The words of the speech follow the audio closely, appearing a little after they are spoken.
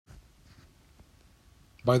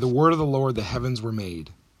By the word of the Lord the heavens were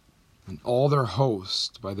made, and all their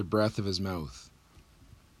host by the breath of his mouth.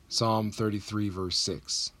 Psalm 33, verse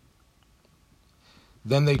 6.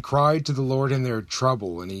 Then they cried to the Lord in their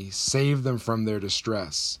trouble, and he saved them from their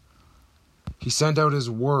distress. He sent out his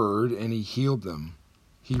word, and he healed them.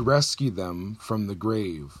 He rescued them from the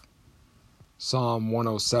grave. Psalm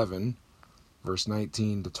 107, verse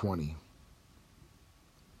 19 to 20.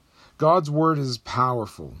 God's word is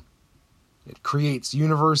powerful. It creates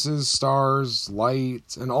universes, stars,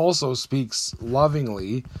 light, and also speaks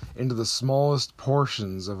lovingly into the smallest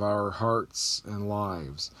portions of our hearts and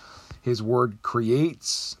lives. His word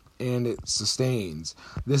creates and it sustains.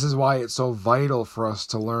 This is why it's so vital for us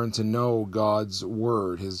to learn to know God's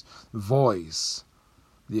word, his voice,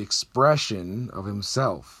 the expression of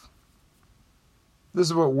himself. This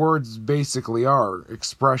is what words basically are,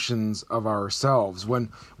 expressions of ourselves. When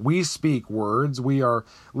we speak words, we are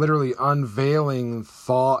literally unveiling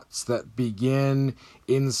thoughts that begin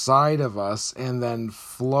inside of us and then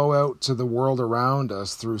flow out to the world around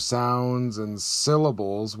us through sounds and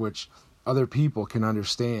syllables which other people can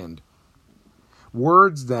understand.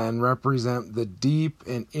 Words then represent the deep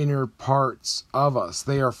and inner parts of us.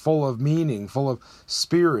 They are full of meaning, full of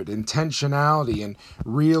spirit, intentionality, and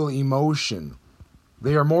real emotion.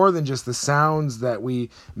 They are more than just the sounds that we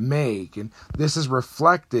make, and this is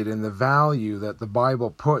reflected in the value that the Bible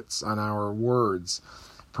puts on our words.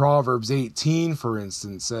 Proverbs 18, for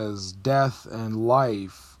instance, says, "Death and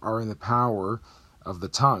life are in the power of the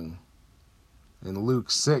tongue." And Luke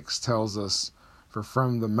 6 tells us, "For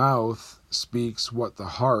from the mouth speaks what the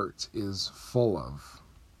heart is full of."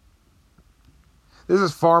 This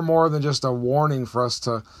is far more than just a warning for us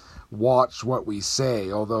to watch what we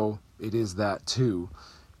say, although it is that too.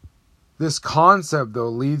 This concept, though,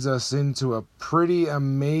 leads us into a pretty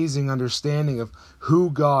amazing understanding of who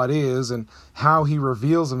God is and how he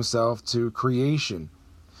reveals himself to creation.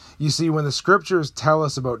 You see, when the scriptures tell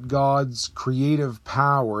us about God's creative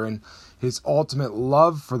power and his ultimate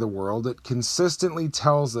love for the world, it consistently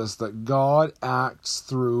tells us that God acts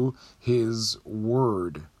through his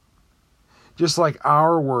word. Just like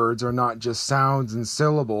our words are not just sounds and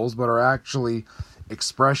syllables, but are actually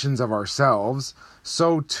expressions of ourselves,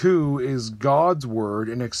 so too is God's word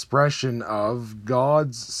an expression of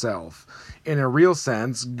God's self. In a real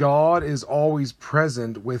sense, God is always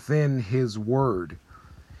present within his word.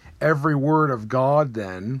 Every word of God,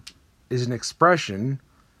 then, is an expression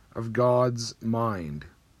of God's mind,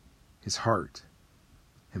 his heart,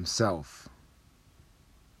 himself.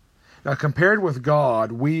 Now, compared with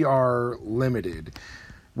God, we are limited.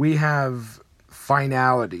 We have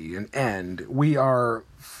finality, an end. We are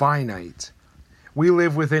finite. We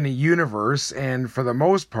live within a universe and, for the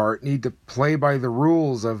most part, need to play by the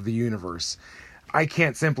rules of the universe. I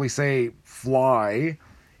can't simply say fly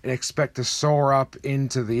and expect to soar up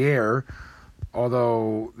into the air,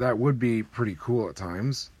 although that would be pretty cool at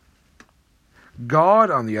times. God,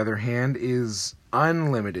 on the other hand, is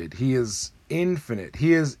unlimited. He is infinite.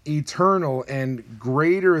 He is eternal and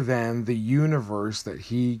greater than the universe that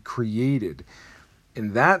he created.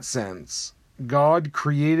 In that sense, God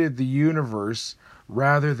created the universe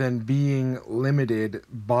rather than being limited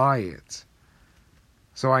by it.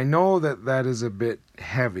 So I know that is a bit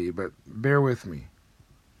heavy, but bear with me.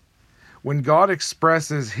 When God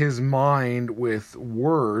expresses his mind with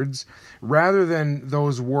words, rather than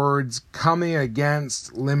those words coming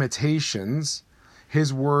against limitations,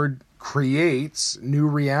 his word creates new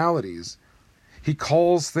realities. He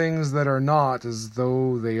calls things that are not as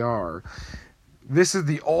though they are. This is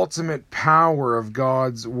the ultimate power of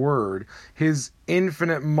God's word. His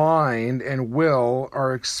infinite mind and will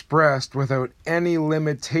are expressed without any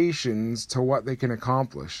limitations to what they can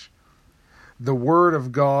accomplish. The word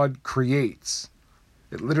of God creates.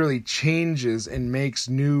 It literally changes and makes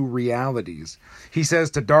new realities. He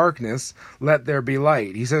says to darkness, "Let there be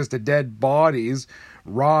light." He says to dead bodies,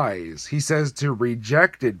 "Rise." He says to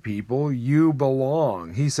rejected people, "You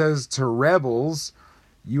belong." He says to rebels,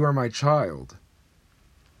 "You are my child."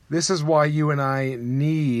 This is why you and I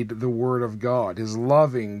need the word of God. His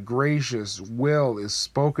loving, gracious will is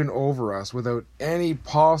spoken over us without any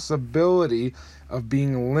possibility of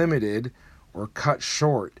being limited or cut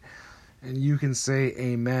short. And you can say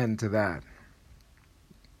amen to that.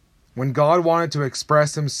 When God wanted to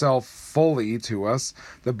express himself fully to us,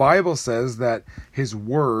 the Bible says that his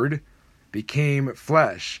word became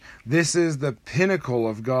flesh. This is the pinnacle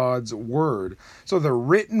of God's word. So the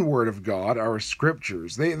written word of God, our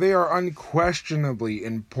scriptures, they are unquestionably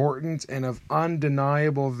important and of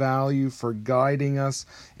undeniable value for guiding us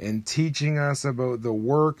and teaching us about the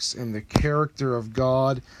works and the character of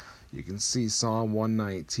God. You can see Psalm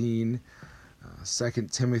 119, 2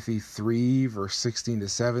 Timothy 3, verse 16 to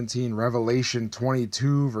 17, Revelation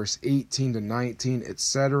 22, verse 18 to 19,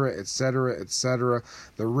 etc., etc., etc.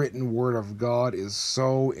 The written word of God is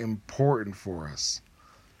so important for us.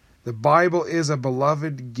 The Bible is a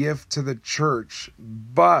beloved gift to the church,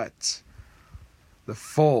 but the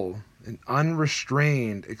full and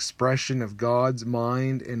unrestrained expression of God's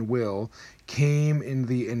mind and will came in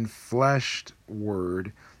the enfleshed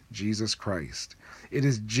Word, Jesus Christ. It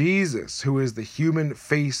is Jesus who is the human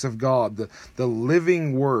face of God, the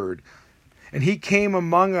living Word. And he came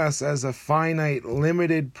among us as a finite,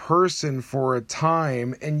 limited person for a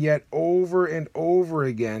time, and yet over and over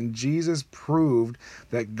again, Jesus proved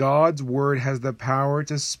that God's Word has the power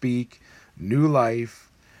to speak new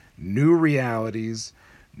life, new realities,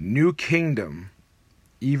 new kingdom,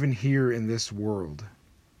 even here in this world.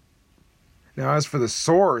 Now, as for the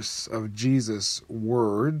source of Jesus'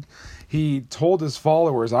 word, he told his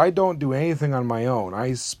followers, I don't do anything on my own.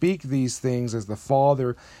 I speak these things as the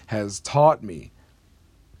Father has taught me.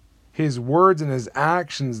 His words and his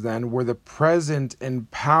actions, then, were the present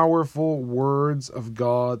and powerful words of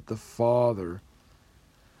God the Father.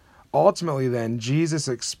 Ultimately, then, Jesus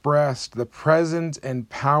expressed the present and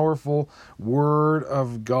powerful Word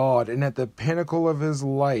of God, and at the pinnacle of his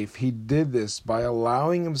life, he did this by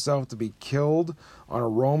allowing himself to be killed on a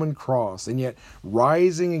Roman cross, and yet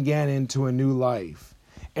rising again into a new life.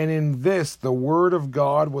 And in this, the Word of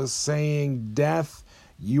God was saying, Death,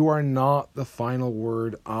 you are not the final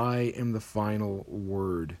word. I am the final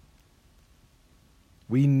word.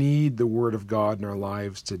 We need the Word of God in our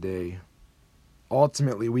lives today.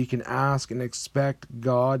 Ultimately, we can ask and expect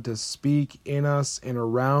God to speak in us and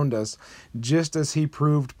around us, just as he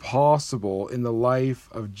proved possible in the life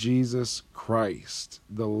of Jesus Christ,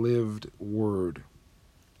 the lived Word.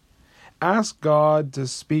 Ask God to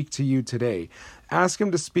speak to you today. Ask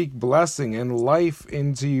him to speak blessing and life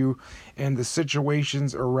into you and the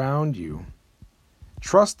situations around you.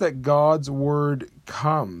 Trust that God's word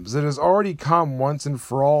comes. It has already come once and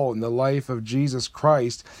for all in the life of Jesus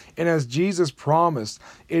Christ. And as Jesus promised,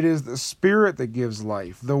 it is the Spirit that gives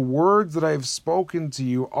life. The words that I have spoken to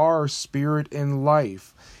you are spirit and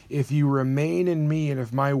life. If you remain in me and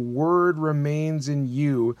if my word remains in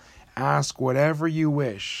you, ask whatever you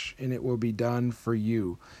wish and it will be done for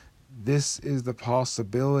you. This is the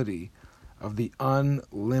possibility of the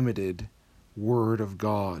unlimited Word of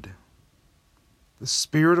God. The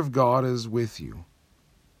Spirit of God is with you.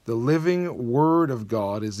 The living Word of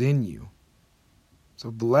God is in you.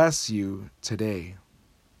 So bless you today.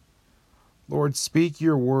 Lord, speak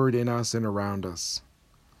your word in us and around us.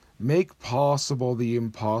 Make possible the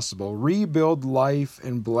impossible. Rebuild life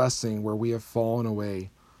and blessing where we have fallen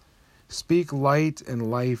away. Speak light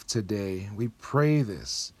and life today. We pray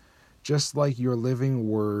this, just like your living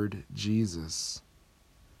word, Jesus.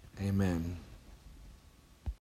 Amen.